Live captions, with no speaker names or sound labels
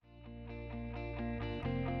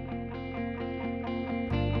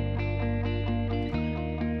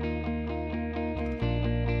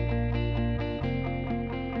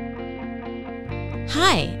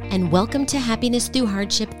Hi, and welcome to Happiness Through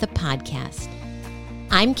Hardship, the podcast.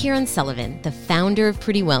 I'm Karen Sullivan, the founder of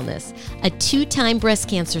Pretty Wellness, a 2-time breast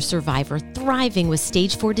cancer survivor thriving with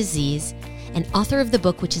stage 4 disease, and author of the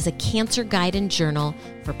book, which is a cancer guide and journal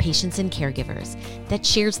for patients and caregivers that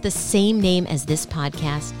shares the same name as this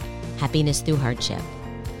podcast, Happiness Through Hardship.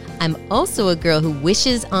 I'm also a girl who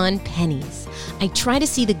wishes on pennies. I try to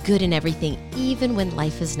see the good in everything, even when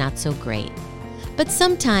life is not so great. But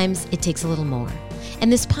sometimes it takes a little more.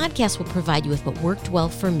 And this podcast will provide you with what worked well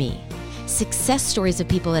for me. Success stories of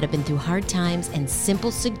people that have been through hard times and simple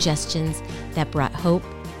suggestions that brought hope,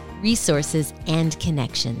 resources, and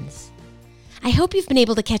connections. I hope you've been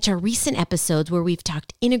able to catch our recent episodes where we've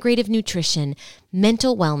talked integrative nutrition,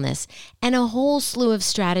 mental wellness, and a whole slew of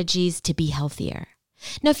strategies to be healthier.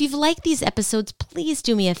 Now, if you've liked these episodes, please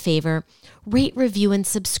do me a favor, rate, review, and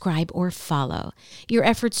subscribe or follow. Your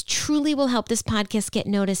efforts truly will help this podcast get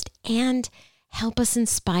noticed and help us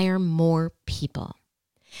inspire more people.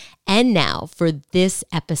 And now for this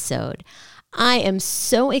episode, I am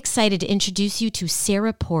so excited to introduce you to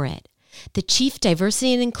Sarah Porritt, the Chief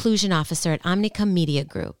Diversity and Inclusion Officer at Omnicom Media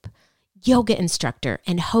Group, yoga instructor,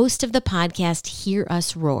 and host of the podcast Hear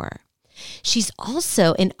Us Roar. She's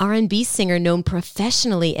also an R&B singer known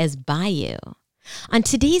professionally as Bayou. On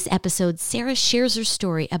today's episode, Sarah shares her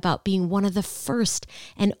story about being one of the first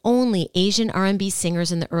and only Asian R&B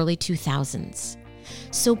singers in the early 2000s.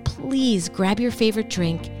 So please grab your favorite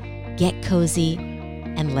drink, get cozy,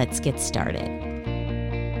 and let's get started.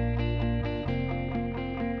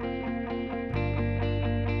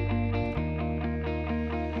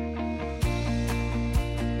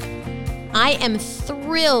 I am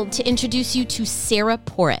thrilled to introduce you to Sarah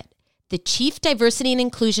Porritt, the Chief Diversity and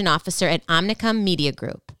Inclusion Officer at Omnicom Media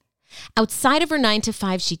Group. Outside of her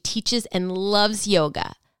 9-to-5, she teaches and loves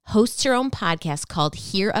yoga, hosts her own podcast called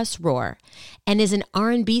Hear Us Roar, and is an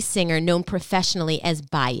R&B singer known professionally as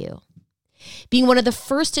Bayou. Being one of the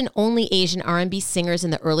first and only Asian R&B singers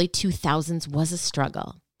in the early 2000s was a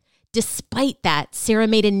struggle. Despite that, Sarah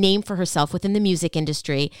made a name for herself within the music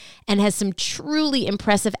industry and has some truly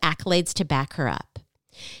impressive accolades to back her up.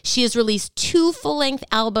 She has released 2 full-length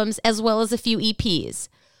albums as well as a few EPs,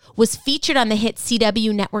 was featured on the hit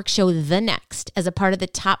CW network show The Next as a part of the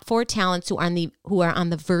top 4 talents who are on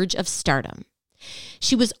the verge of stardom.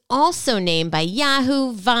 She was also named by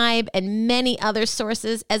Yahoo, Vibe, and many other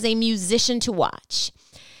sources as a musician to watch.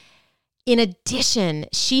 In addition,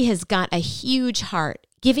 she has got a huge heart.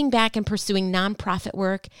 Giving back and pursuing nonprofit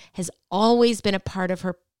work has always been a part of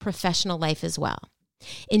her professional life as well.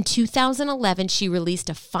 In 2011, she released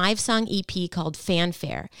a 5-song EP called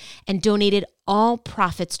Fanfare and donated all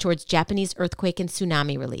profits towards Japanese earthquake and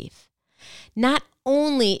tsunami relief. Not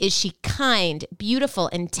only is she kind, beautiful,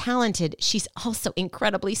 and talented, she's also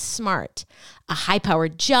incredibly smart. A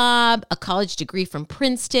high-powered job, a college degree from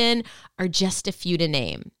Princeton are just a few to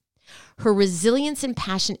name. Her resilience and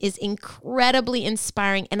passion is incredibly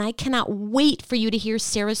inspiring, and I cannot wait for you to hear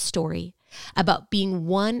Sarah's story about being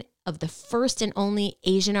one of the first and only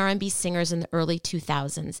Asian R&B singers in the early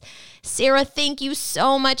 2000s. Sarah, thank you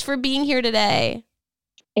so much for being here today.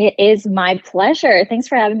 It is my pleasure. Thanks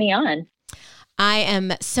for having me on. I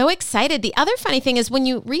am so excited. The other funny thing is when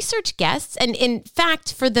you research guests, and in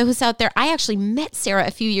fact, for those out there, I actually met Sarah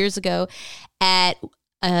a few years ago at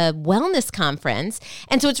a wellness conference.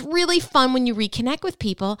 And so it's really fun when you reconnect with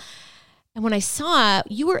people. And when I saw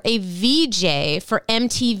you were a VJ for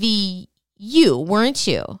MTV weren't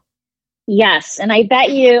you? Yes. And I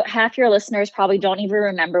bet you half your listeners probably don't even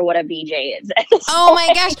remember what a VJ is. Oh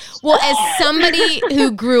my gosh. Well, as somebody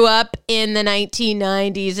who grew up in the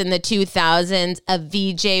 1990s and the 2000s, a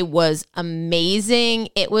VJ was amazing.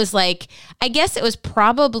 It was like, I guess it was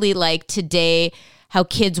probably like today how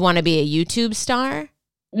kids want to be a YouTube star.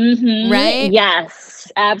 Mm-hmm. Right? Yes,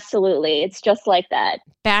 absolutely. It's just like that.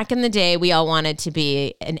 Back in the day, we all wanted to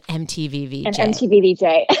be an MTV VJ. An MTV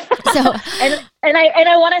VJ. So, and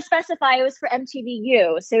I want to specify it was for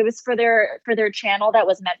MTVU, so it was for their channel that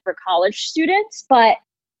was meant for college students. But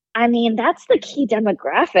I mean, that's the key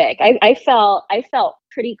demographic. I felt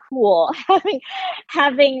pretty cool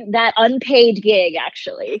having that unpaid gig,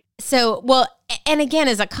 actually. So, well, and again,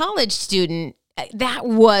 as a college student, that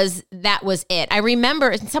was it. I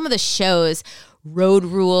remember some of the shows, Road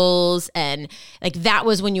Rules, and like that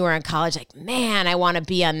was when you were in college, like, man, I want to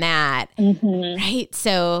be on that. Mm-hmm. Right?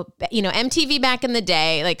 So, MTV back in the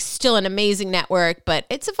day, like still an amazing network, but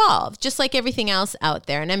it's evolved just like everything else out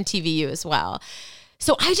there, and MTVU as well.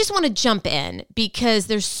 So I just want to jump in because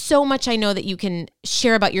there's so much I know that you can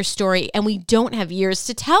share about your story, and we don't have years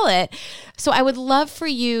to tell it. So I would love for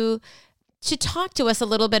you to talk to us a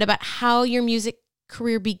little bit about how your music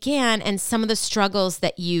career began and some of the struggles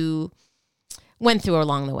that you went through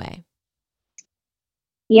along the way.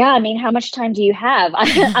 Yeah, I mean, how much time do you have?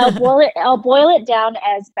 I'll boil it down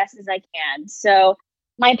as best as I can. So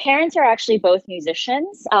my parents are actually both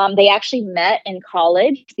musicians. They actually met in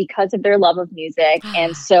college because of their love of music.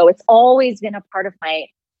 And so it's always been a part of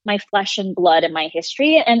my flesh and blood and my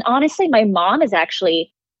history. And honestly, my mom is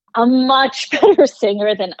actually a much better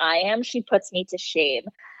singer than I am. She puts me to shame.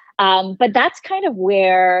 But that's kind of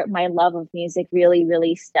where my love of music really,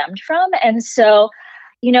 really stemmed from. And so,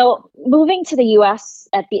 moving to the US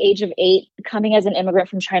at the age of 8, coming as an immigrant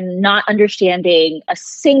from China, not understanding a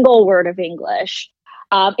single word of English,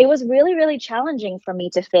 it was really, really challenging for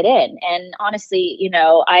me to fit in. And honestly,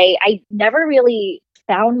 I never really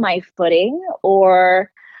found my footing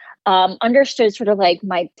or understood sort of like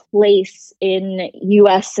my place in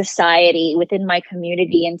US society within my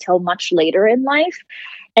community until much later in life.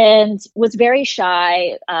 And was very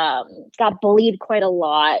shy, got bullied quite a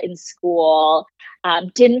lot in school,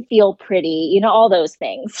 didn't feel pretty, all those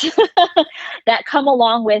things that come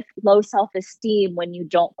along with low self-esteem when you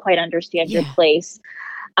don't quite understand your place.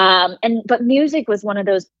 But music was one of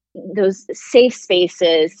those safe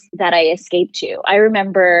spaces that I escaped to. I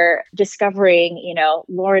remember discovering,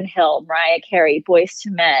 Lauryn Hill, Mariah Carey, Boyz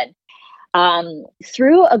II Men,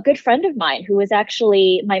 through a good friend of mine who was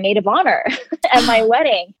actually my maid of honor at my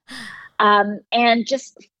wedding. And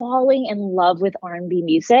just falling in love with R&B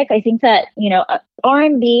music. I think that,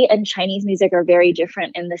 R&B and Chinese music are very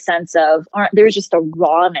different in the sense of there's just a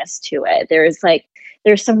rawness to it.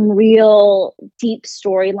 There's some real deep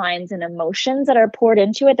storylines and emotions that are poured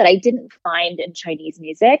into it that I didn't find in Chinese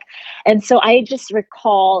music. And so I just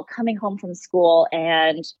recall coming home from school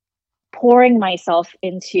and pouring myself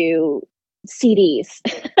into CDs.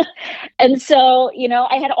 And so,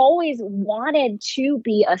 I had always wanted to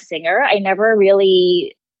be a singer. I never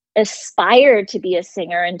really aspired to be a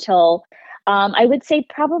singer until I would say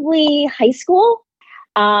probably high school.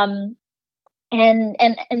 And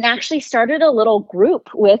actually started a little group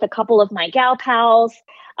with a couple of my gal pals.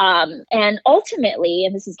 And ultimately,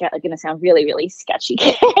 and this is going to sound really, really sketchy,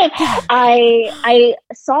 I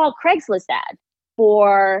saw a Craigslist ad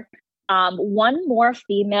for one more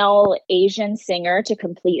female Asian singer to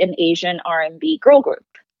complete an Asian R&B girl group.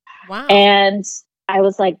 Wow. And I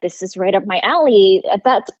was like, this is right up my alley. At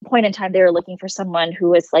that point in time, they were looking for someone who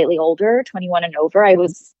was slightly older, 21 and over. I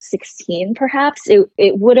was 16, perhaps. It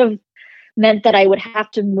would have meant that I would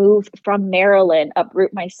have to move from Maryland,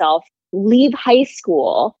 uproot myself, leave high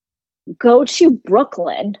school, go to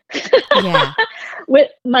Brooklyn with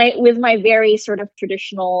my very sort of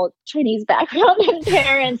traditional Chinese background and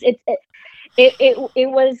parents. It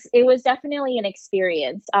was definitely an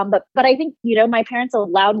experience. But I think, my parents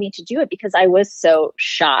allowed me to do it because I was so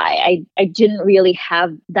shy. I didn't really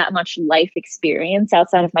have that much life experience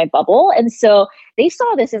outside of my bubble. And so they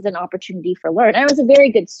saw this as an opportunity for learn. And I was a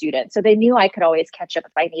very good student, so they knew I could always catch up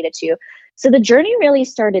if I needed to. So the journey really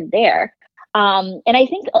started there. And I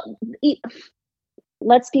think,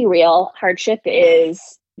 let's be real, hardship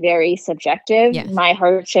is very subjective. Yes. My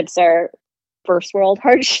hardships are first world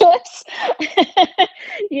hardships,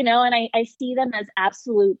 and I see them as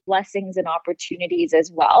absolute blessings and opportunities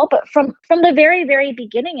as well. But from the very, very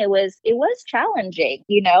beginning, it was challenging.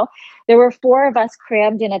 There were 4 of us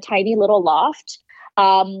crammed in a tiny little loft.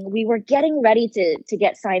 We were getting ready to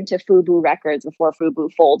get signed to FUBU Records before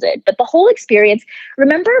FUBU folded. But the whole experience,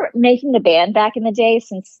 remember Making the Band back in the day,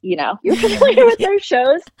 since, you're familiar with those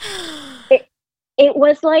shows? It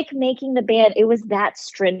was like Making the Band. It was that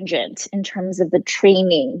stringent in terms of the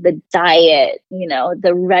training, the diet,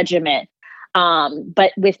 the regimen,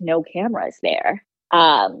 but with no cameras there.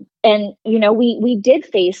 And we did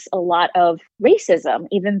face a lot of racism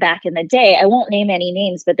even back in the day. I won't name any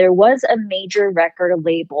names, but there was a major record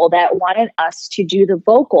label that wanted us to do the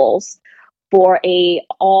vocals for a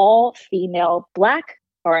all-female Black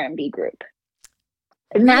R&B group.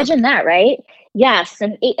 Imagine that, right? Yes,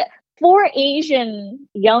 and 4 Asian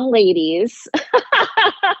young ladies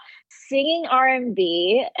singing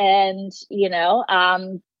R&B and,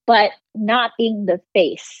 but not being the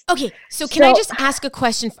face. Okay, so can I just ask a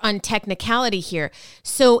question on technicality here?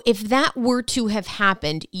 So if that were to have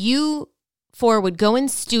happened, you 4 would go in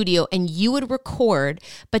studio and you would record,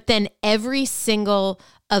 but then every single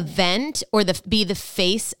event or be the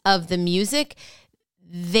face of the music,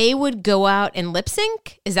 they would go out and lip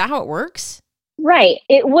sync? Is that how it works? Right.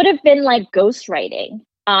 It would have been like ghostwriting.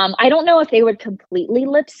 I don't know if they would completely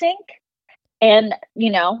lip sync. And,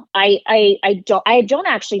 I don't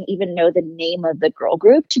actually even know the name of the girl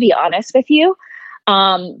group, to be honest with you.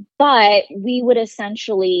 But we would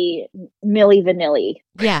essentially Milli Vanilli.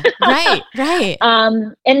 Yeah, right, right.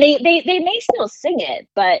 And they may still sing it,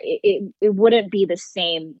 but it wouldn't be the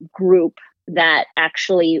same group that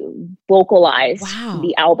actually vocalized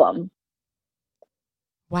the album.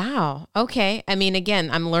 Wow. Okay. I mean, again,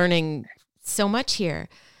 I'm learning so much here.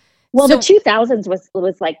 Well, the 2000s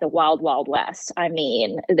was like the wild, wild west. I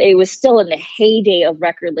mean, it was still in the heyday of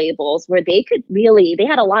record labels where they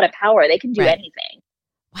had a lot of power. They can do anything.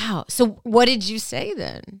 Wow. So what did you say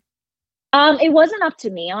then? It wasn't up to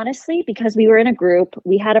me, honestly, because we were in a group.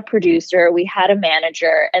 We had a producer, we had a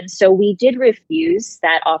manager. And so we did refuse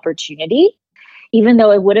that opportunity, even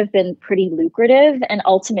though it would have been pretty lucrative. And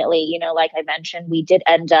ultimately, like I mentioned, we did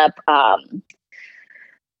end up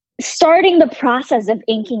starting the process of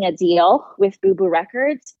inking a deal with Boo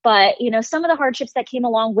Records. But, some of the hardships that came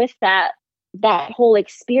along with that whole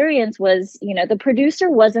experience was, the producer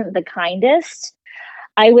wasn't the kindest.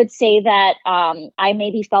 I would say that I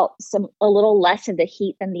maybe felt a little less of the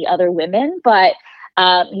heat than the other women. But,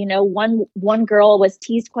 one girl was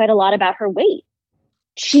teased quite a lot about her weight.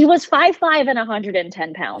 She was 5'5" and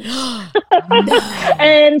 110 pounds.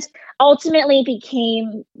 And ultimately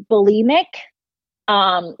became bulimic.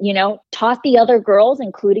 Taught the other girls,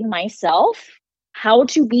 including myself, how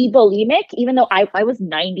to be bulimic, even though I was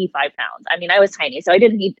 95 pounds. I mean, I was tiny, so I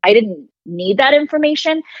didn't need that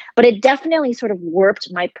information, but it definitely sort of warped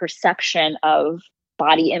my perception of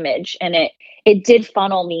body image. And it did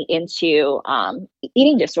funnel me into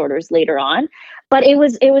eating disorders later on. But it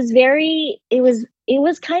was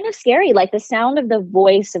kind of scary. Like the sound of the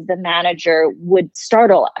voice of the manager would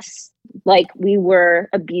startle us. Like we were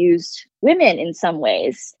abused women in some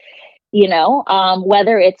ways,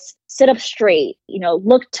 whether it's sit up straight,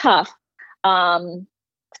 look tough,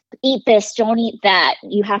 eat this, don't eat that.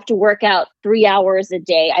 You have to work out 3 hours a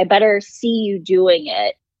day. I better see you doing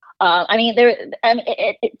it.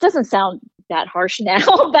 It doesn't sound that harsh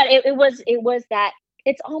now, but it was that.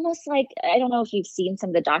 It's almost like, I don't know if you've seen some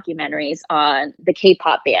of the documentaries on the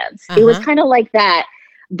K-pop bands. It was kind of like that.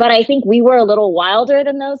 But I think we were a little wilder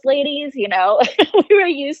than those ladies, we were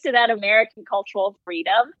used to that American cultural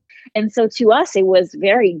freedom. And so to us, it was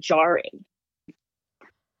very jarring.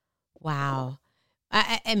 Wow.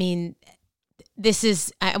 I mean,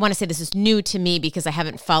 I want to say this is new to me because I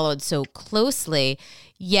haven't followed so closely,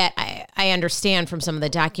 yet I understand from some of the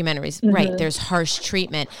documentaries, right, there's harsh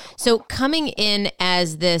treatment. So coming in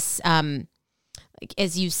as this,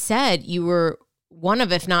 as you said, you were one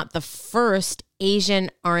of, if not the first Asian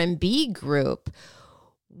R&B group.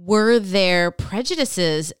 Were there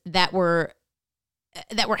prejudices that were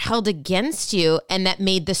held against you and that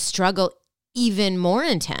made the struggle even more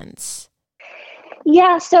intense?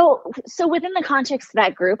 Yeah, so within the context of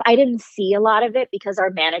that group, I didn't see a lot of it because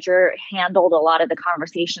our manager handled a lot of the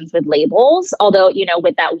conversations with labels. Although,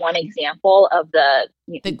 with that one example of the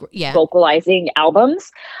vocalizing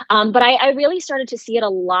albums, but I really started to see it a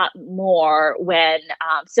lot more when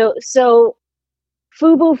so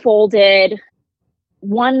FUBU folded.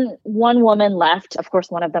 One woman left. Of course,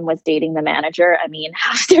 one of them was dating the manager. I mean,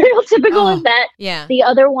 how stereotypical is that? Yeah. The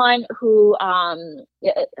other one who,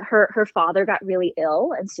 her father got really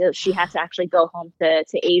ill, and so she had to actually go home to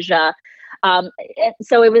Asia.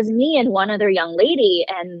 So it was me and one other young lady,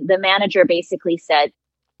 and the manager basically said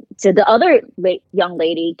to the other young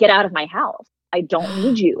lady, "Get out of my house. I don't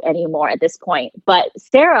need you anymore at this point. But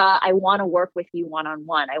Sarah, I want to work with you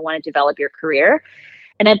one-on-one. I want to develop your career."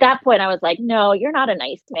 And at that point, I was like, no, you're not a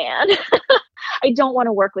nice man. I don't want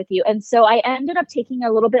to work with you. And so I ended up taking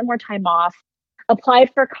a little bit more time off,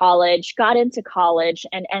 applied for college, got into college,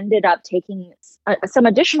 and ended up taking some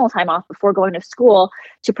additional time off before going to school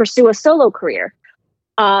to pursue a solo career.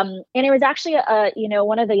 And it was actually,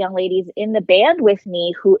 one of the young ladies in the band with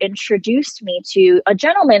me who introduced me to a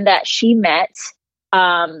gentleman that she met,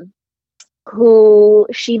 who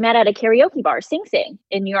she met at a karaoke bar, Sing Sing,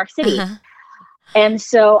 in New York City. And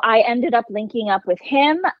so I ended up linking up with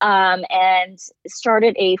him and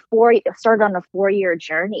started on a 4-year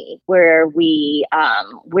journey where we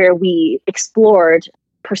explored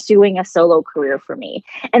pursuing a solo career for me.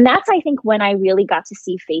 And that's, I think, when I really got to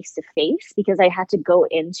see face to face, because I had to go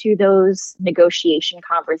into those negotiation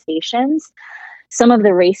conversations, some of the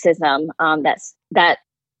racism that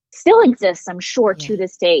still exists, I'm sure, to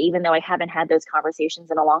this day, even though I haven't had those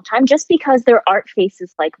conversations in a long time, just because there aren't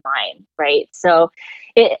faces like mine, right? So,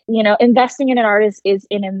 investing in an artist is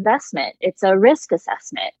an investment. It's a risk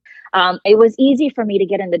assessment. It was easy for me to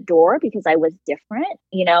get in the door because I was different.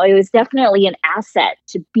 It was definitely an asset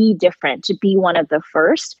to be different, to be one of the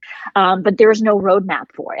first. But there's no roadmap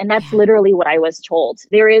for it. And that's literally what I was told.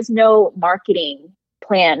 There is no marketing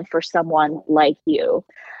plan for someone like you.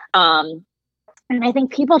 And I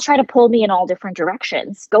think people try to pull me in all different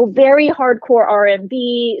directions. Go very hardcore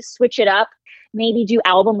R&B, switch it up, maybe do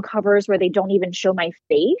album covers where they don't even show my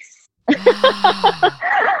face.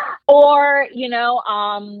 Or,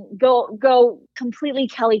 go completely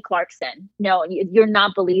Kelly Clarkson. No, you're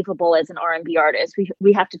not believable as an R&B artist.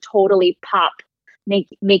 We have to totally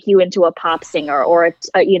make you into a pop singer or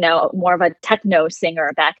more of a techno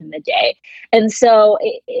singer back in the day. And so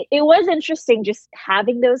it was interesting just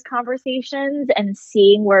having those conversations and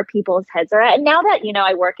seeing where people's heads are at. And now that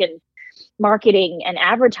I work in marketing and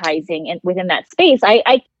advertising and within that space,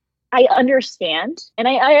 I understand, and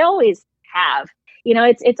I always have.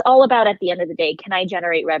 It's all about, at the end of the day, can I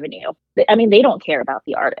generate revenue? I mean, they don't care about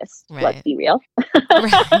the artist. Right. Let's be real.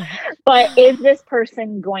 Right. But is this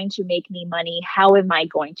person going to make me money? How am I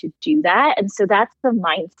going to do that? And so that's the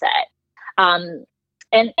mindset.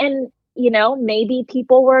 And maybe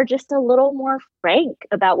people were just a little more frank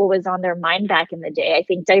about what was on their mind back in the day. I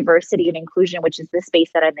think diversity and inclusion, which is the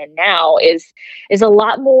space that I'm in now, is a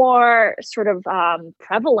lot more sort of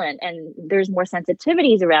prevalent, and there's more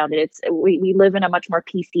sensitivities around it. We live in a much more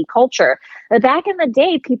PC culture. But back in the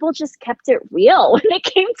day, people just kept it real when it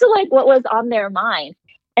came to like what was on their mind.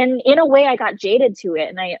 And in a way, I got jaded to it,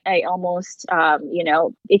 and I almost,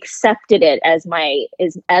 accepted it as my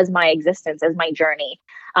existence, as my journey.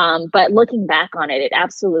 But looking back on it, it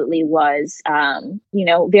absolutely was,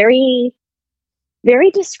 very,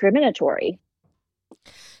 very discriminatory.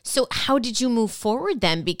 So how did you move forward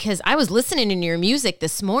then? Because I was listening in your music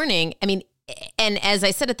this morning. I mean, and as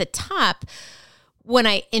I said at the top, when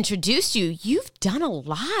I introduced you, you've done a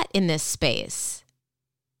lot in this space.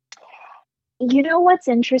 What's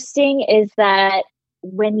interesting is that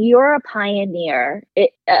when you're a pioneer,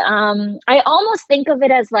 I almost think of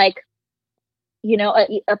it as like,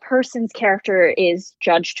 a person's character is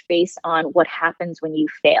judged based on what happens when you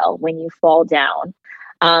fail, when you fall down.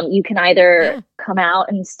 You can either come out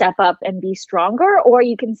and step up and be stronger, or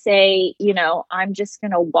you can say, I'm just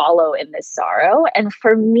going to wallow in this sorrow. And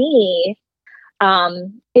for me,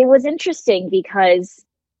 it was interesting because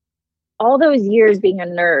all those years being a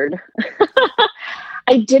nerd,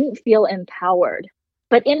 I didn't feel empowered.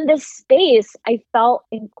 But in this space, I felt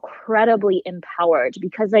incredibly empowered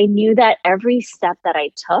because I knew that every step that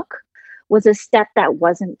I took was a step that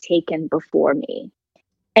wasn't taken before me.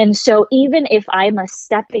 And so even if I'm a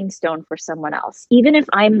stepping stone for someone else, even if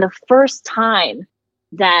I'm the first time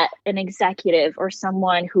that an executive or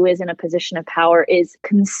someone who is in a position of power is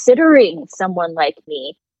considering someone like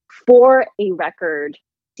me for a record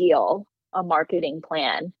deal, a marketing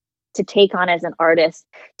plan to take on as an artist,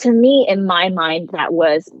 to me, in my mind, that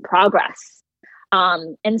was progress.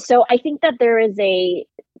 And so I think that there is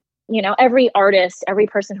every artist, every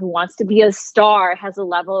person who wants to be a star has a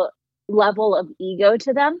level of ego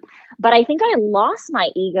to them. But I think I lost my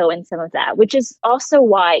ego in some of that, which is also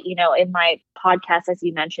why, in my podcast, as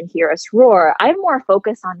you mentioned, Hear Us Roar, I'm more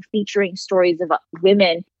focused on featuring stories of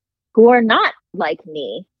women who are not like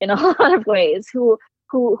me in a lot of ways, who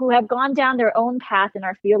have gone down their own path and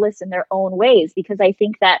are fearless in their own ways, because I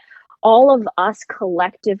think that all of us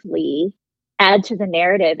collectively add to the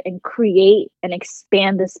narrative and create and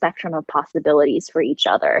expand the spectrum of possibilities for each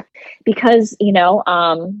other. Because,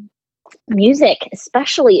 music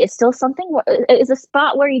especially is still is a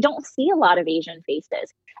spot where you don't see a lot of Asian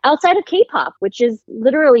faces outside of K-pop, which is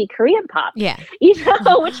literally Korean pop,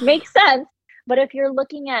 which makes sense. But if you're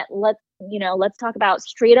looking at, let's talk about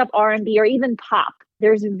straight up R&B or even pop,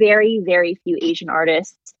 there's very, very few Asian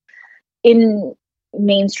artists in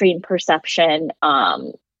mainstream perception,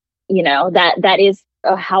 that is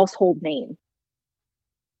a household name.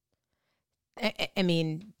 I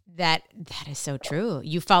mean, that is so true.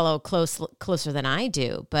 You follow closer than I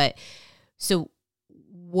do. But so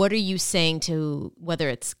what are you saying to whether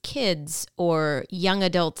it's kids or young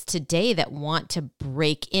adults today that want to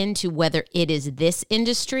break into, whether it is this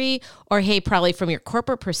industry or, hey, probably from your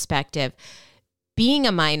corporate perspective, being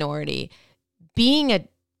a minority, being a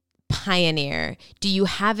pioneer? Do you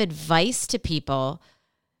have advice to people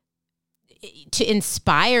to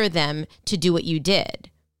inspire them to do what you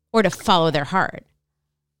did or to follow their heart?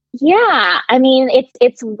 Yeah, I mean,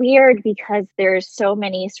 it's weird because there's so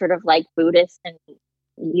many sort of like Buddhist and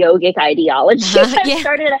yogic ideologies I've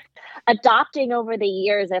started adopting over the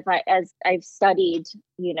years as I've studied,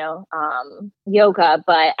 yoga,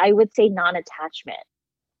 but I would say non-attachment.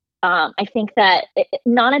 I think that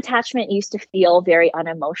non-attachment used to feel very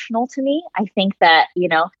unemotional to me. I think that,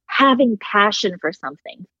 having passion for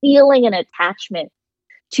something, feeling an attachment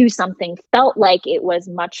to something felt like it was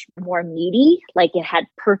much more meaty, like it had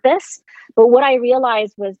purpose. But what I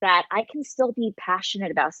realized was that I can still be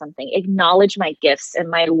passionate about something, acknowledge my gifts and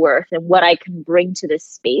my worth and what I can bring to this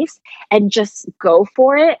space and just go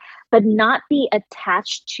for it, but not be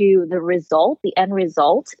attached to the result, the end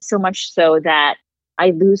result, so much so that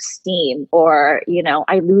I lose steam or,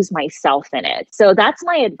 I lose myself in it. So that's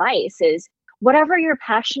my advice is whatever you're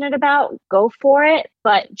passionate about, go for it,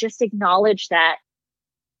 but just acknowledge that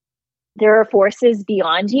there are forces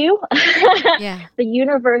beyond you. Yeah. The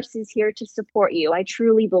universe is here to support you. I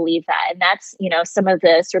truly believe that. And that's, some of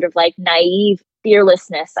the sort of like naive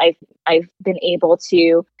fearlessness I've been able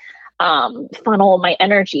to funnel my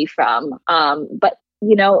energy from. But,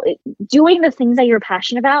 doing the things that you're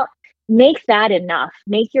passionate about, make that enough.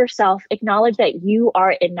 Make yourself acknowledge that you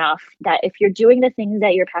are enough, that if you're doing the things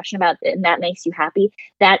that you're passionate about and that makes you happy,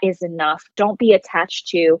 that is enough. Don't be attached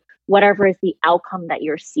to whatever is the outcome that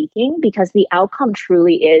you're seeking, because the outcome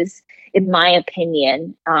truly is, in my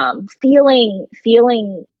opinion, feeling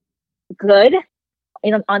good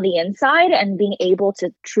on the inside and being able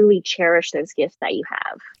to truly cherish those gifts that you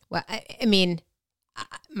have. Well, I mean,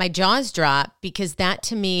 my jaws drop because that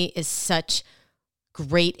to me is such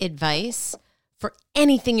great advice for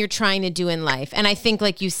anything you're trying to do in life. And I think,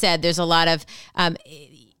 like you said, there's a lot of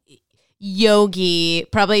yogi,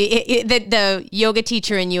 probably the yoga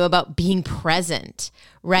teacher in you about being present,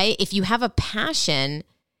 right? If you have a passion,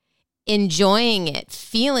 enjoying it,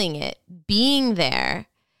 feeling it, being there,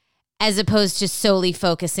 as opposed to solely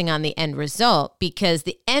focusing on the end result, because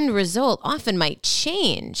the end result often might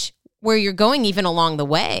change where you're going even along the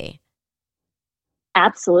way.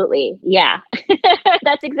 Absolutely. Yeah,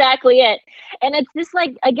 that's exactly it. And it's just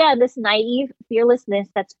like, again, this naive fearlessness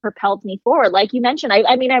that's propelled me forward. Like you mentioned, I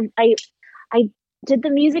did the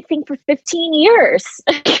music thing for 15 years.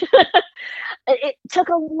 It took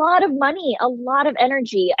a lot of money, a lot of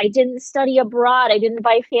energy. I didn't study abroad. I didn't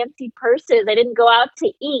buy fancy purses. I didn't go out to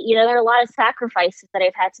eat. There are a lot of sacrifices that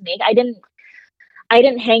I've had to make. I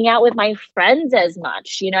didn't hang out with my friends as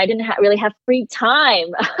much. I didn't really have free time.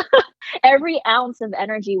 Every ounce of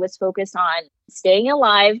energy was focused on staying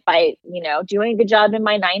alive by, doing a good job in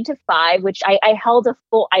my 9 to 5, which I held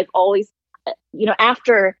I've always,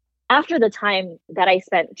 after the time that I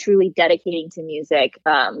spent truly dedicating to music,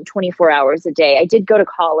 24 hours a day, I did go to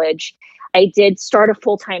college. I did start a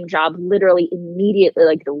full-time job literally immediately,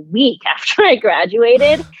 like the week after I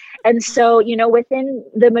graduated. And so, within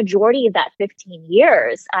the majority of that 15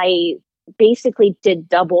 years, I basically did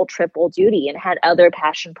double, triple duty and had other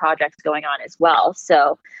passion projects going on as well.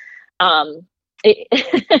 So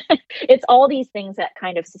it's all these things that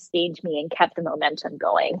kind of sustained me and kept the momentum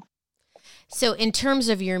going. So in terms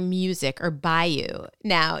of your music or Bayou,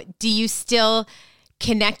 now, do you still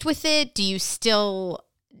connect with it? Do you still,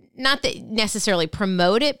 not that necessarily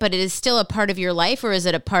promote it, but it is still a part of your life, or is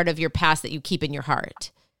it a part of your past that you keep in your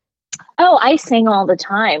heart? Oh, I sing all the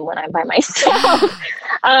time when I'm by myself.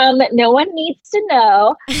 No one needs to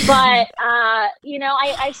know, but,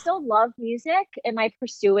 I still love music. Am I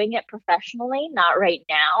pursuing it professionally? Not right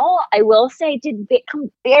now. I will say I did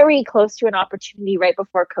come very close to an opportunity right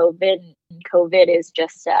before COVID. And COVID is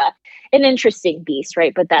just an interesting beast,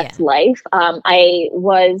 right? But that's life. I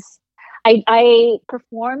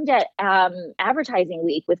performed at Advertising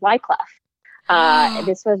Week with Wyclef.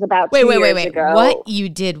 This was about 2 years ago. What? You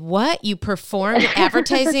did what? You performed at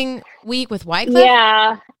Advertising Week with Wyclef?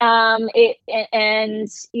 Yeah.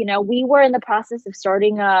 We were in the process of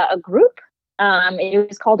starting a group. It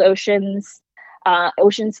was called Oceans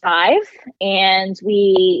 5. And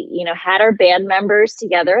we, had our band members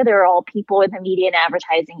together. They're all people in the media and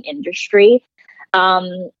advertising industry.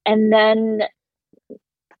 And then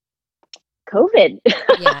COVID.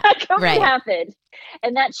 COVID happened.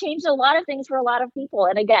 And that changed a lot of things for a lot of people.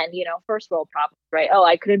 And again, first world problems, right? Oh,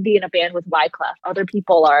 I couldn't be in a band with Wyclef. Other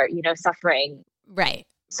people are, suffering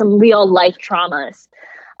some real life traumas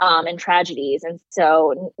and tragedies. And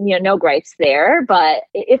so, no gripes there. But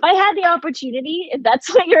if I had the opportunity, if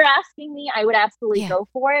that's what you're asking me, I would absolutely go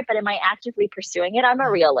for it. But am I actively pursuing it? I'm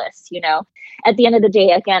a realist, At the end of the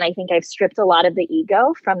day, again, I think I've stripped a lot of the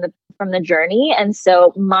ego from the journey. And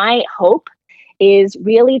so my hope is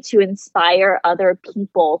really to inspire other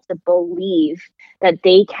people to believe that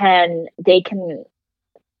they can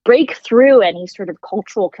break through any sort of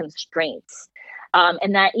cultural constraints.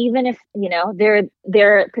 And that even if,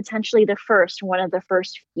 they're potentially one of the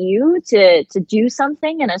first few to do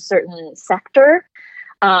something in a certain sector,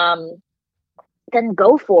 then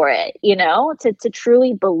go for it, to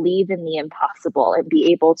truly believe in the impossible and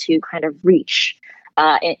be able to kind of reach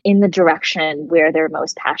in the direction where they're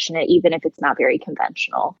most passionate, even if it's not very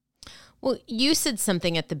conventional. Well, you said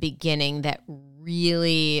something at the beginning that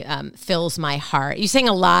really fills my heart. You're saying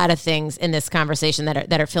a lot of things in this conversation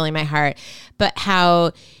that are filling my heart, but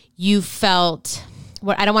how you felt,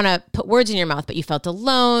 I don't want to put words in your mouth, but you felt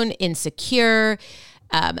alone, insecure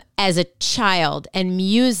as a child, and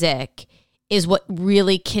music is what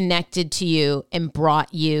really connected to you and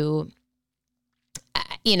brought you,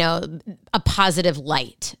 a positive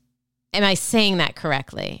light. Am I saying that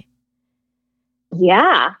correctly?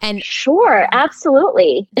 Yeah, and sure,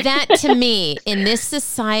 absolutely. That to me, in this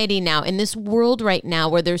society now, in this world right now,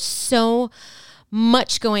 where there's so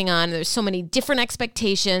much going on, there's so many different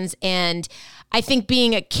expectations, and I think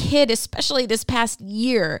being a kid, especially this past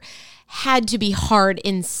year, had to be hard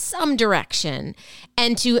in some direction.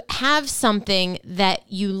 And to have something that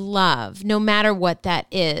you love, no matter what that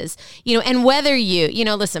is, and whether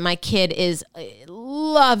listen, my kid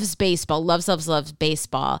loves baseball, loves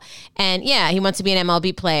baseball. And yeah, he wants to be an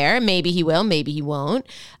MLB player. Maybe he will, maybe he won't.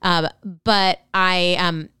 But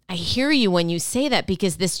I hear you when you say that,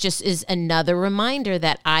 because this just is another reminder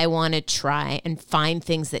that I want to try and find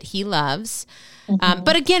things that he loves. Mm-hmm.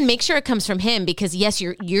 But again, make sure it comes from him, because yes,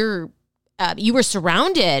 you were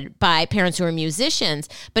surrounded by parents who are musicians,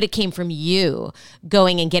 but it came from you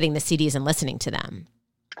going and getting the CDs and listening to them.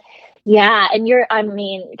 Yeah. And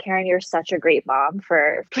Karen, you're such a great mom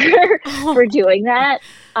for doing that.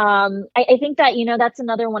 I think that, that's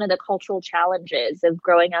another one of the cultural challenges of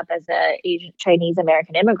growing up as a Asian Chinese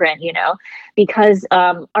American immigrant, because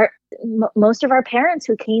most of our parents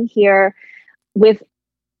who came here with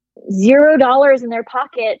 $0 in their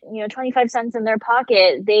pocket, 25 cents in their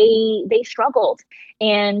pocket, they struggled.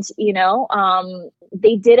 And,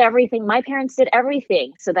 they did everything. My parents did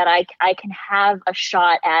everything so that I can have a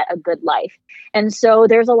shot at a good life. And so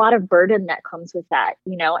there's a lot of burden that comes with that,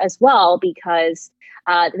 as well, because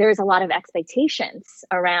there's a lot of expectations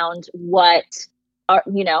around what are,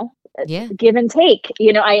 give and take.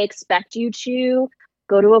 I expect you to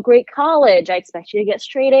go to a great college. I expect you to get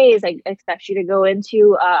straight A's. I expect you to go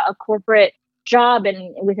into a corporate job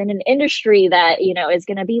and within an industry that, is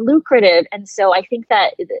going to be lucrative. And so I think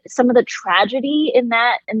that some of the tragedy in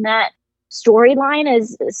that storyline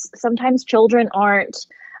is sometimes children aren't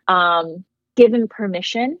given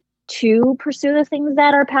permission to pursue the things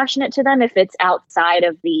that are passionate to them if it's outside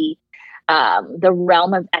of the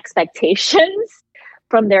realm of expectations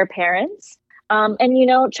from their parents.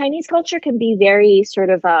 And, Chinese culture can be very sort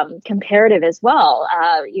of comparative as well.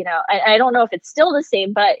 I don't know if it's still the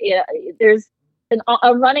same, but there's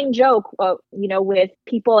a running joke, with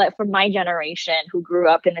people from my generation who grew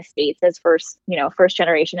up in the States as first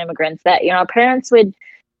generation immigrants, that, our parents would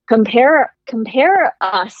compare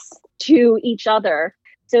us to each other.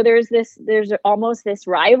 So there's almost this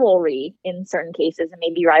rivalry in certain cases, and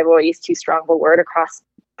maybe rivalry is too strong of a word, across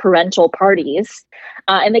parental parties,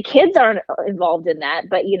 and the kids aren't involved in that,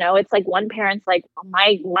 but it's like one parent's like,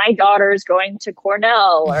 my daughter's going to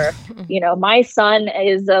Cornell, or my son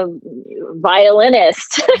is a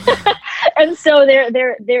violinist. And so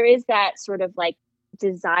there is that sort of like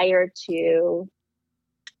desire to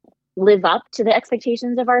live up to the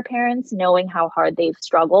expectations of our parents, knowing how hard they've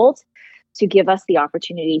struggled to give us the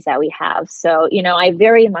opportunities that we have. So I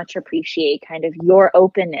very much appreciate kind of your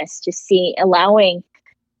openness to allowing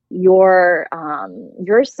your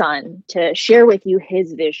son to share with you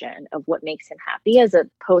his vision of what makes him happy, as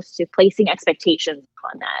opposed to placing expectations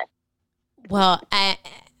on that. Well,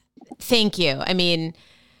 thank you. I mean,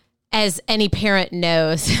 as any parent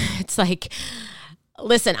knows, it's like,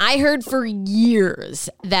 listen, I heard for years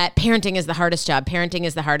that parenting is the hardest job.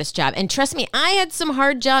 And trust me, I had some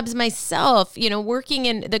hard jobs myself, working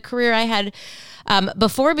in the career I had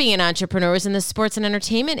before being an entrepreneur was in the sports and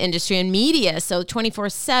entertainment industry and media. So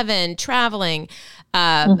 24/7 traveling,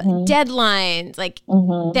 deadlines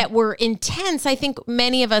that were intense. I think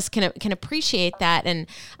many of us can appreciate that. And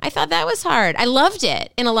I thought that was hard. I loved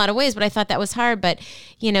it in a lot of ways, but I thought that was hard. But,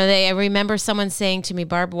 I remember someone saying to me,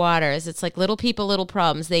 Barb Waters, it's like little people, little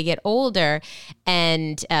problems. They get older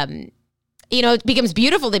and, it becomes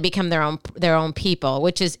beautiful. They become their own people,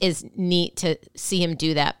 which is neat to see him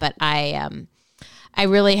do that. But I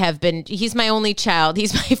really have been, he's my only child.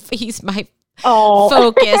 He's my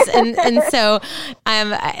focus. And so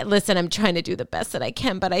I'm trying to do the best that I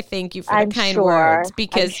can, but I thank you for the kind words,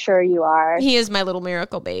 because I'm sure you are. He is my little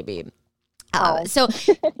miracle baby. So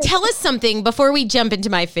tell us something before we jump into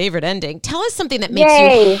my favorite ending. Tell us something that makes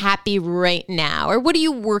you happy right now, or what are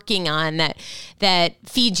you working on that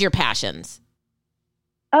feeds your passions?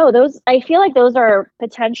 Oh, I feel like those are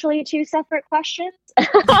potentially two separate questions.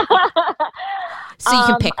 So you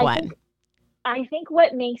can pick I one. think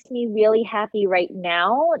what makes me really happy right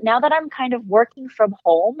now that I'm kind of working from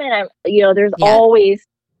home and there's Yeah. always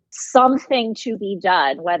something to be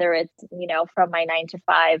done, whether it's, from my 9 to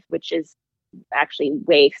 5, which is actually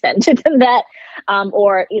way extended than that,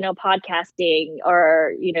 or, podcasting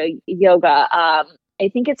or, yoga. I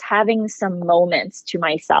think it's having some moments to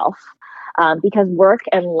myself, because work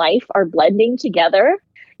and life are blending together.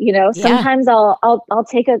 Yeah. Sometimes I'll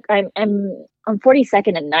take I'm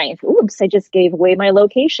 42nd and 9th. Oops, I just gave away my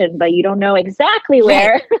location, but you don't know exactly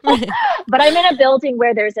where. Right. But I'm in a building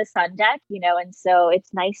where there's a sun deck, and so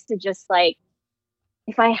it's nice to just like,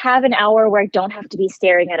 if I have an hour where I don't have to be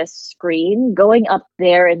staring at a screen, going up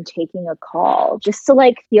there and taking a call just to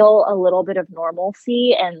like feel a little bit of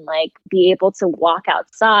normalcy and like be able to walk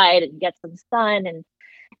outside and get some sun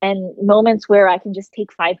and moments where I can just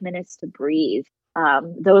take 5 minutes to breathe.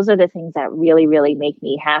 Those are the things that really, really make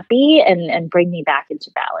me happy and bring me back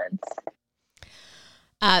into balance.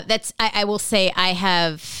 I will say I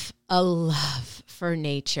have a love for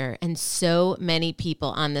nature, and so many people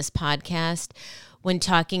on this podcast, when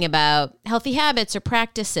talking about healthy habits or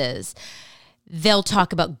practices, they'll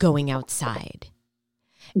talk about going outside.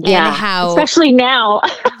 Yeah, and how, especially now.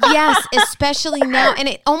 Yes, especially now. And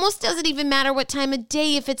it almost doesn't even matter what time of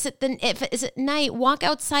day. If it's at night, walk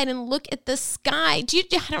outside and look at the sky. I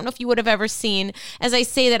don't know if you would have ever seen, as I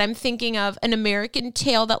say that, I'm thinking of An American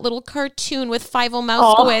Tail, that little cartoon with Fievel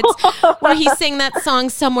Mousekewitz, where he sang that song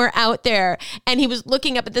Somewhere Out There. And he was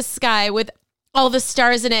looking up at the sky with all the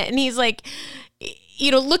stars in it. And he's like,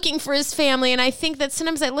 looking for his family. And I think that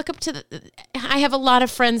sometimes I look up to I have a lot of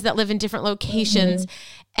friends that live in different locations,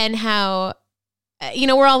 and how,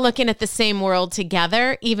 we're all looking at the same world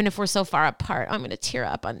together, even if we're so far apart. I'm going to tear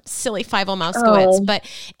up on silly Fievel Mousekewitz, but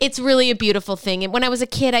it's really a beautiful thing. And when I was a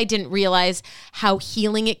kid, I didn't realize how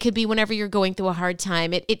healing it could be whenever you're going through a hard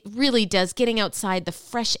time. It really does. Getting outside, the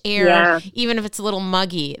fresh air, even if it's a little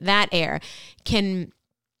muggy, that air can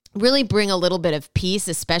really bring a little bit of peace,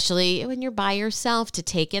 especially when you're by yourself, to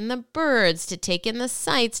take in the birds, to take in the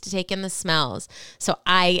sights, to take in the smells. So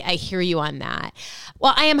I hear you on that.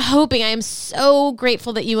 Well, I am so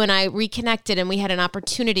grateful that you and I reconnected and we had an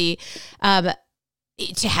opportunity to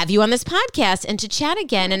have you on this podcast and to chat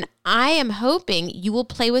again. And I am hoping you will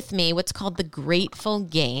play with me what's called the Grateful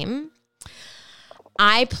Game.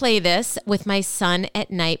 I play this with my son at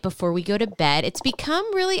night before we go to bed. It's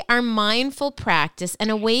become really our mindful practice and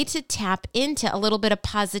a way to tap into a little bit of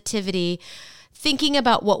positivity, thinking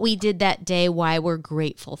about what we did that day, why we're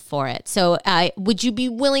grateful for it. So would you be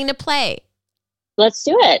willing to play? Let's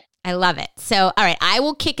do it. I love it. So, all right, I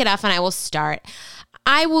will kick it off and I will start.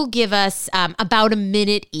 I will give us about a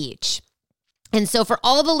minute each. And so for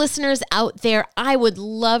all the listeners out there, I would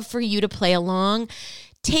love for you to play along.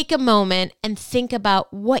 Take a moment and think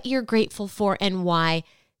about what you're grateful for and why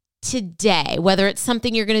today, whether it's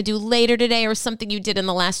something you're going to do later today or something you did in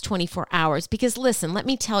the last 24 hours. Because listen, let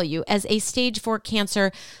me tell you, as a stage 4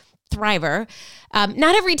 cancer thriver,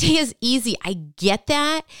 not every day is easy. I get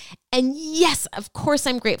that. And yes, of course,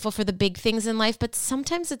 I'm grateful for the big things in life, but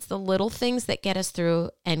sometimes it's the little things that get us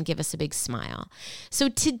through and give us a big smile. So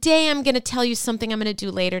today I'm going to tell you something I'm going to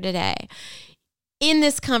do later today. In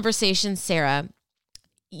this conversation, Sarah,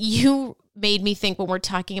 you made me think, when we're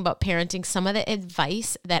talking about parenting, some of the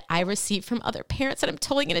advice that I received from other parents, and I'm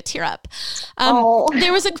totally going to tear up.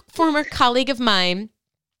 There was a former colleague of mine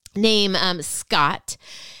named Scott,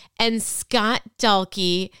 and Scott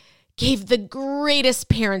Dalkey gave the greatest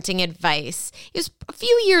parenting advice. He was a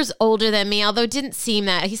few years older than me, although it didn't seem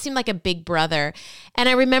that. He seemed like a big brother. And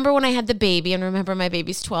I remember when I had the baby, and remember my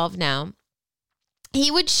baby's 12 now, he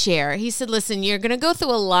would share, he said, listen, you're going to go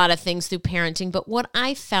through a lot of things through parenting, but what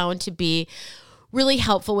I found to be really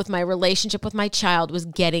helpful with my relationship with my child was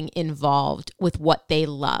getting involved with what they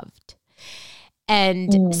loved.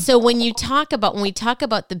 And so when we talk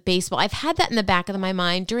about the baseball, I've had that in the back of my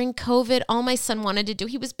mind. During COVID, all my son wanted to do,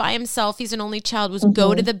 he was by himself, he's an only child, was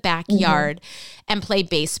go to the backyard and play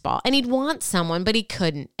baseball. And he'd want someone, but he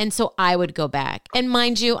couldn't. And so I would go back. And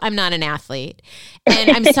mind you, I'm not an athlete. And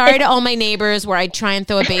I'm sorry to all my neighbors where I'd try and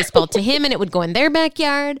throw a baseball to him and it would go in their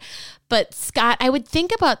backyard. But Scott, I would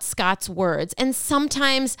think about Scott's words. And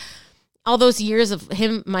sometimes all those years of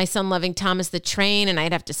my son loving Thomas the Train, and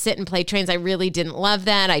I'd have to sit and play trains. I really didn't love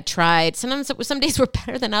that. I tried. Some days were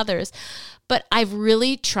better than others, but I've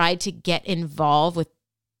really tried to get involved with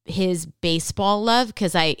his baseball love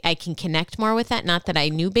because I can connect more with that. Not that I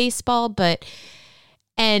knew baseball,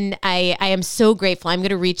 and I am so grateful. I'm going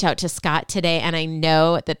to reach out to Scott today, and I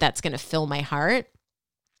know that that's going to fill my heart.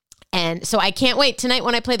 And so I can't wait tonight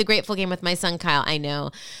when I play the Grateful game with my son, Kyle. I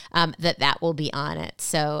know that will be on it.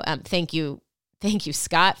 So thank you,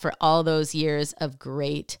 Scott, for all those years of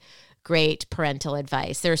great parental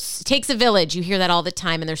advice. Takes a village. You hear that all the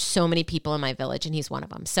time, and there's so many people in my village, and he's one of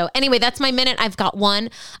them. So anyway, that's my minute. I've got one.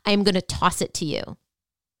 I'm going to toss it to you.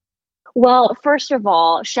 Well, first of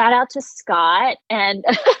all, shout out to Scott. And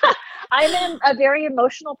I'm a very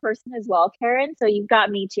emotional person as well, Karen. So you've got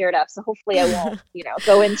me teared up. So hopefully I won't,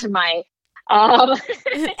 go into my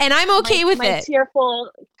and I'm okay with my it. Tearful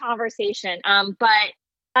conversation. But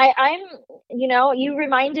I'm, you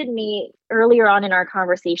reminded me earlier on in our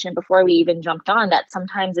conversation before we even jumped on that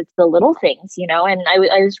sometimes it's the little things, and I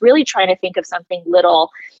was really trying to think of something little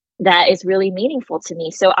that is really meaningful to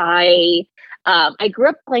me. So I grew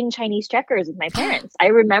up playing Chinese checkers with my parents. I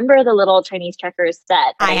remember the little Chinese checkers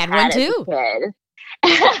set that I had one too. As a kid.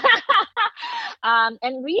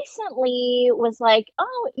 And recently was like,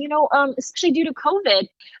 especially due to COVID,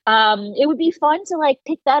 it would be fun to like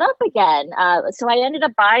pick that up again. So I ended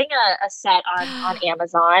up buying a set on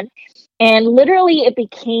Amazon, and literally it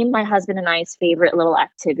became my husband and I's favorite little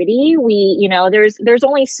activity. We, there's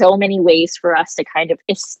only so many ways for us to kind of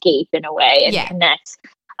escape in a way and connect.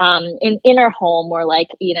 In our home, or like,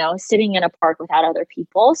 sitting in a park without other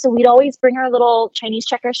people. So we'd always bring our little Chinese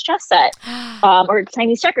checkers chess set, or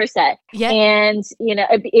Chinese checker set. Yep. And,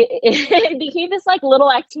 it became this like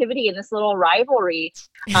little activity and this little rivalry,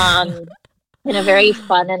 in a very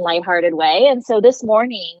fun and lighthearted way. And so this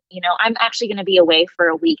morning, I'm actually going to be away for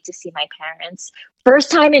a week to see my parents.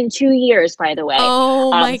 First time in 2 years, by the way.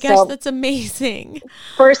 Oh my gosh, so that's amazing.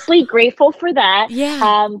 Firstly, grateful for that.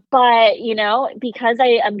 Yeah. But because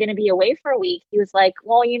I'm going to be away for a week, he was like,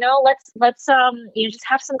 well, let's just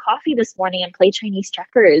have some coffee this morning and play Chinese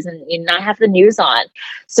checkers and not have the news on.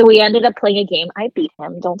 So we ended up playing a game. I beat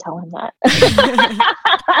him. Don't tell him that.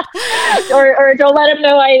 or don't let him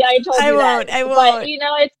know I told you that. I won't. But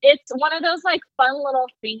it's one of those like fun little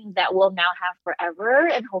things that we'll now have forever.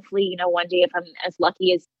 And hopefully, one day if I'm as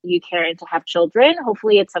lucky as you, Karen, to have children,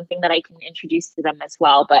 hopefully it's something that I can introduce to them as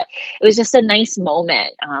well. But it was just a nice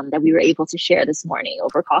moment that we were able to share this morning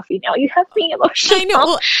over coffee. Now you have me emotional. I know.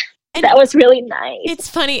 Well, that was really nice. It's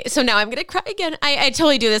funny. So now I'm going to cry again. I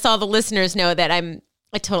totally do this. All the listeners know that I'm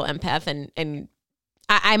a total empath, and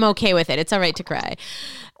I'm okay with it. It's all right to cry.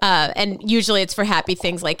 And usually it's for happy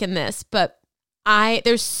things like in this. But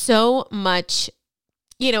there's so much,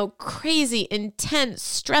 crazy, intense,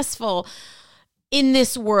 stressful in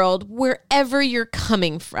this world, wherever you're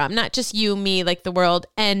coming from, not just you, me, like the world.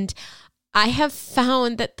 And I have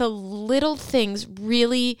found that the little things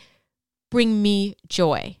really bring me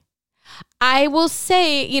joy. I will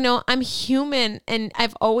say, I'm human and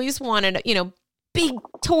I've always wanted, big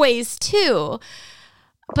toys too.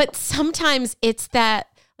 But sometimes it's that,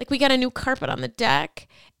 like, we got a new carpet on the deck.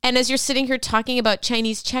 And as you're sitting here talking about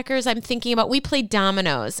Chinese checkers, I'm thinking about, we played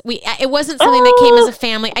dominoes. It wasn't something that came as a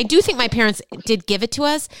family. I do think my parents did give it to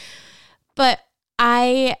us, but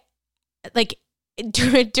during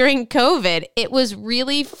COVID, it was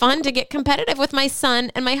really fun to get competitive with my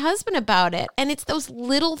son and my husband about it. And it's those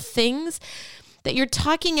little things that you're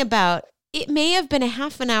talking about. It may have been a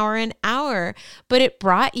half an hour, but it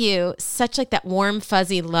brought you such like that warm,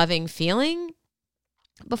 fuzzy, loving feeling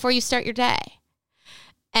before you start your day.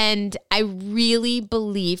 And I really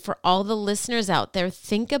believe, for all the listeners out there,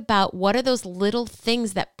 think about what are those little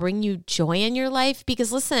things that bring you joy in your life.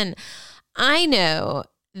 Because listen, I know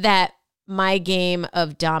that my game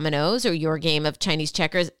of dominoes or your game of Chinese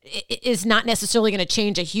checkers is not necessarily going to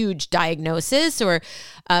change a huge diagnosis or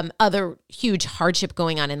other huge hardship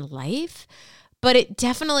going on in life. But it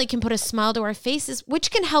definitely can put a smile to our faces, which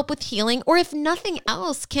can help with healing, or if nothing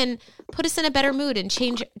else, can put us in a better mood and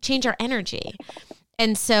change our energy.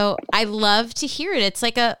 And so I love to hear it. It's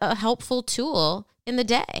like a helpful tool in the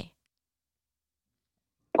day.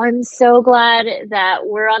 I'm so glad that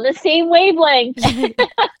we're on the same wavelength.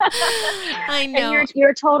 I know. And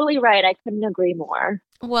you're totally right. I couldn't agree more.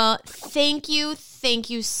 Well, thank you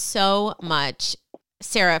so much,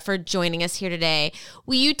 Sarah, for joining us here today.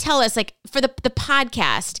 Will you tell us, like, for the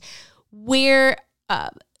podcast, where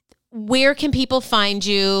can people find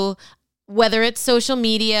you? Whether it's social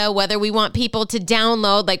media, whether we want people to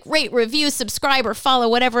download, like, rate, review, subscribe, or follow,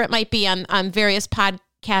 whatever it might be on various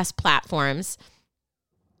podcast platforms.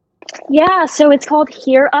 Yeah, so it's called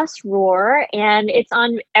Hear Us Roar, and it's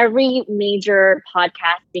on every major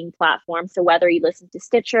podcasting platform. So whether you listen to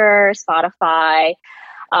Stitcher, Spotify,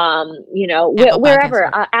 wherever,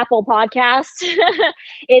 Apple Podcasts,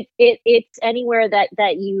 it's anywhere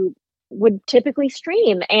that you would typically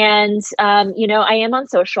stream. And, I am on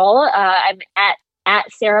social. I'm at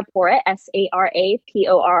at Sarah Porritt, SaraPoritt,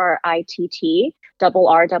 RRT,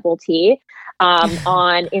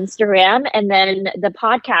 on Instagram. And then the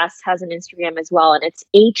podcast has an Instagram as well, and it's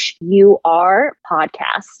HUR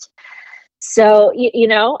Podcast. So,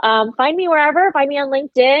 find me wherever, find me on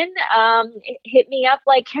LinkedIn, hit me up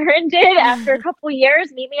like Karen did after a couple of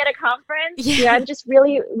years, meet me at a conference. Yeah, I'm just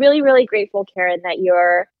really, really, really grateful, Karen, that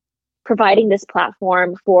you're providing this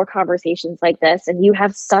platform for conversations like this. And you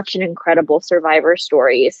have such an incredible survivor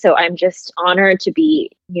story. So I'm just honored to be,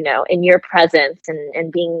 in your presence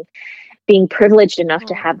and being privileged enough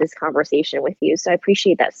to have this conversation with you. So I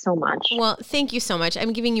appreciate that so much. Well, thank you so much.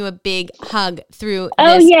 I'm giving you a big hug through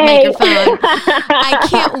this microphone. I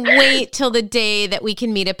can't wait till the day that we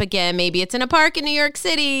can meet up again. Maybe it's in a park in New York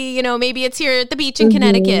City, maybe it's here at the beach in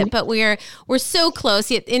Connecticut, but we're so close.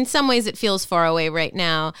 In some ways it feels far away right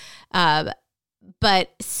now.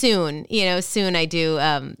 But soon, I do.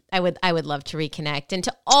 I would love to reconnect. And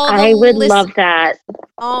to all love that.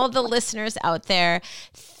 All the listeners out there,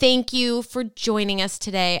 thank you for joining us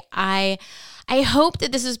today. I hope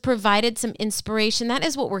that this has provided some inspiration. That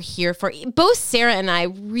is what we're here for. Both Sarah and I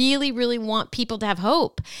really, really want people to have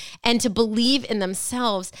hope and to believe in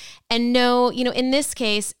themselves and know, in this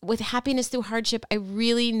case, with Happiness Through Hardship, I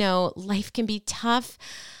really know life can be tough,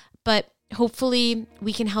 but hopefully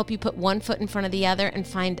we can help you put one foot in front of the other and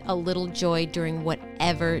find a little joy during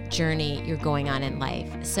whatever journey you're going on in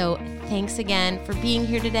life. So thanks again for being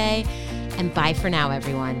here today, and bye for now,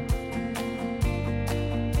 everyone.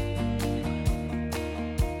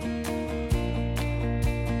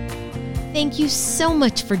 Thank you so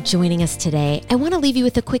much for joining us today. I want to leave you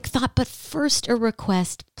with a quick thought, but first a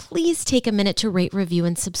request. Please take a minute to rate, review,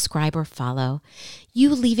 and subscribe or follow.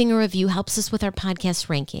 You leaving a review helps us with our podcast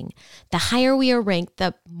ranking. The higher we are ranked,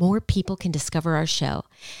 the more people can discover our show.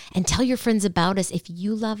 And tell your friends about us. If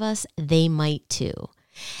you love us, they might too.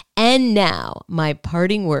 And now, my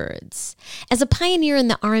parting words. As a pioneer in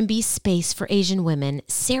the R&B space for Asian women,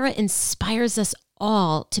 Sarah inspires us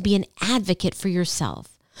all to be an advocate for yourself.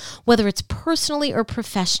 Whether it's personally or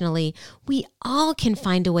professionally, we all can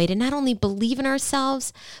find a way to not only believe in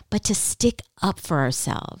ourselves, but to stick up for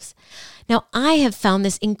ourselves. Now, I have found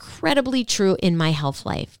this incredibly true in my health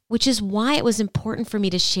life, which is why it was important for me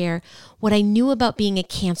to share what I knew about being a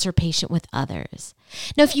cancer patient with others.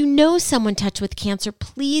 Now, if you know someone touched with cancer,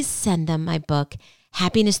 please send them my book,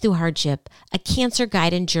 Happiness Through Hardship, a cancer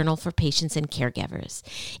guide and journal for patients and caregivers.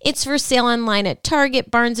 It's for sale online at Target,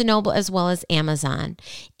 Barnes & Noble, as well as Amazon.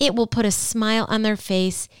 It will put a smile on their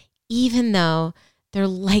face, even though they're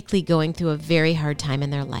likely going through a very hard time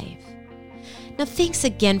in their life. Now, thanks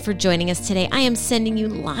again for joining us today. I am sending you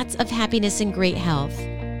lots of happiness and great health.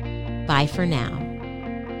 Bye for now.